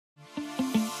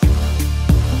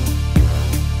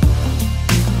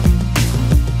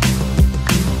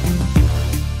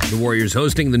Warriors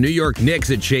hosting the New York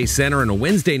Knicks at Chase Center in a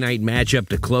Wednesday night matchup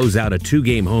to close out a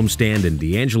two-game homestand, and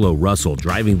D'Angelo Russell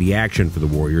driving the action for the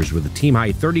Warriors with a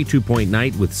team-high 32-point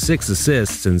night with 6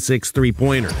 assists and 6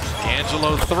 three-pointers.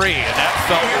 D'Angelo 3, and that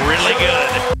felt really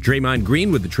good. Draymond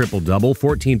Green with the triple-double,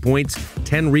 14 points,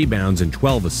 10 rebounds, and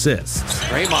 12 assists.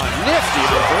 Draymond, nifty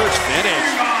reverse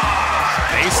finish.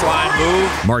 Baseline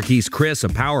move. Marquise Chris, a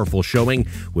powerful showing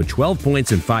with 12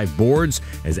 points and 5 boards,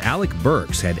 as Alec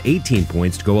Burks had 18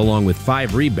 points to go along with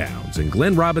 5 rebounds, and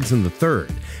Glenn Robinson III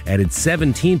added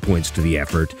 17 points to the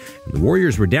effort. And the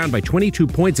Warriors were down by 22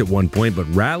 points at one point, but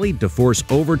rallied to force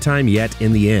overtime yet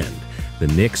in the end. The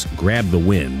Knicks grabbed the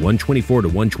win,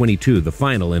 124-122, the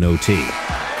final in OT.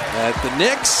 The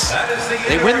Knicks,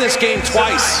 they win this game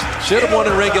twice. Should have won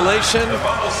in regulation.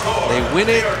 They win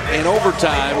it in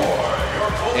overtime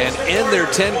and end their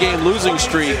 10-game losing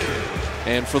streak.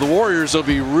 And for the Warriors, they'll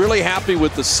be really happy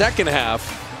with the second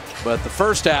half, but the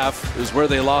first half is where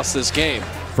they lost this game.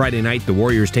 Friday night, the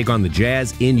Warriors take on the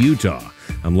Jazz in Utah.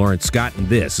 I'm Lawrence Scott, and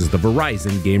this is the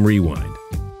Verizon Game Rewind.